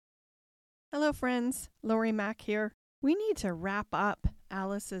Hello, friends. Lori Mack here. We need to wrap up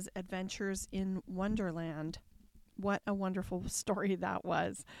Alice's adventures in Wonderland. What a wonderful story that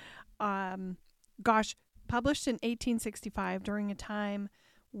was. Um, Published in 1865 during a time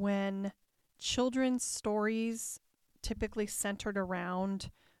when children's stories typically centered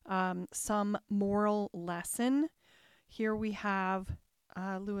around some moral lesson. Here we have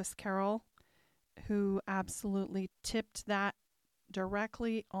Lewis Carroll, who absolutely tipped that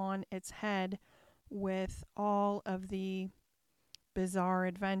directly on its head with all of the bizarre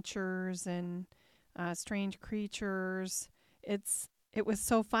adventures and strange creatures. It was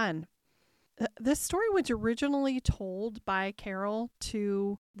so fun. This story was originally told by Carol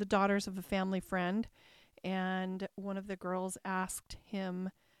to the daughters of a family friend, and one of the girls asked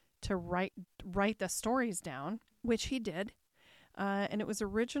him to write the stories down, which he did. And it was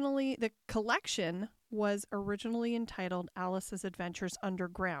originally, the collection was originally entitled Alice's Adventures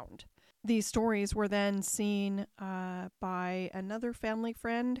Underground. These stories were then seen by another family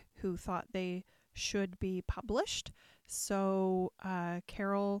friend who thought they should be published. So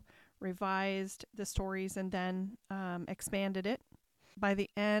Carol revised the stories and then expanded it. By the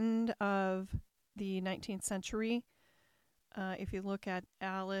end of the 19th century, if you look at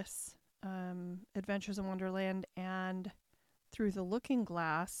Alice, Adventures in Wonderland, and Through the Looking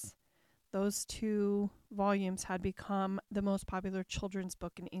Glass, those two volumes had become the most popular children's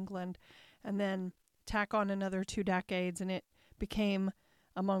book in England. And then tack on another 2 decades, and it became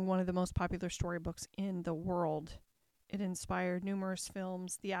among one of the most popular storybooks in the world. It inspired numerous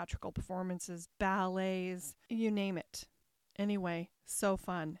films, theatrical performances, ballets, you name it. Anyway, so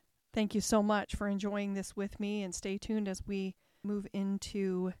fun. Thank you so much for enjoying this with me, and stay tuned as we move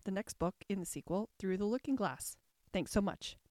into the next book in the sequel, Through the Looking Glass. Thanks so much.